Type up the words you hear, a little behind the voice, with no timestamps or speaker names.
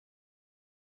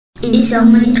Is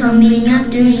someone coming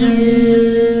after you?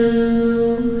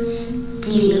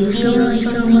 Do you feel like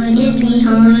someone is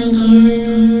behind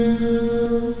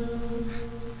you?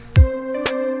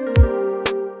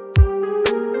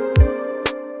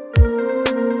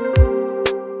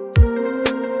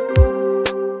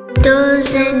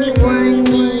 Does anyone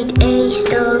need a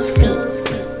stuffy?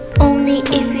 Only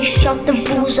if you shot the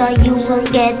bullseye you will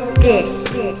get this.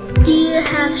 Do you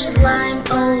have slime?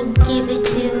 Oh, give it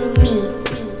to me.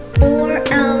 Or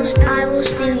else I will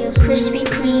steal your Krispy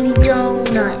Kreme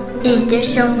donut. Is there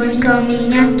someone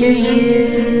coming after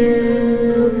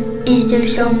you? Is there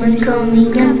someone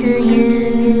coming after you?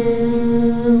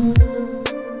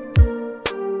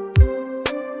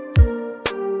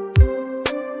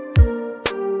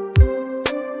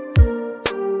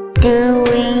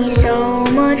 Doing so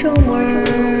much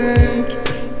homework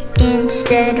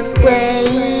instead of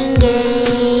playing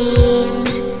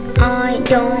games. I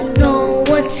don't know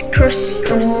what's cursed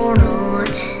or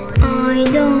not. I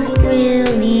don't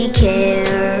really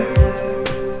care.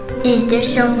 Is there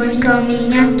someone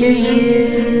coming after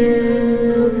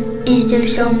you? Is there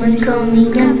someone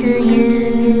coming after you?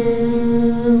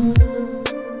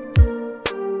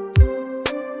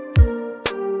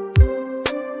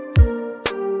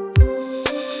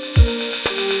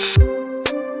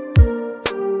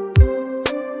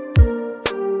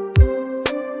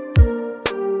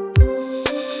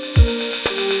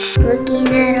 Looking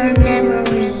at our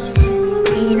memories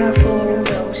in our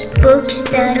photos, books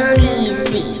that are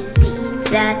easy,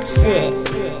 that's it.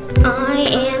 I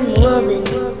am loving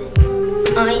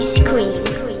ice cream.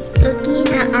 Looking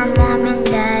at our mom and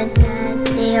dad,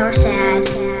 they are sad.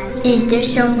 Is there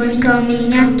someone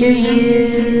coming after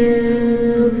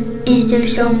you? Is there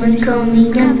someone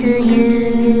coming after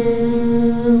you?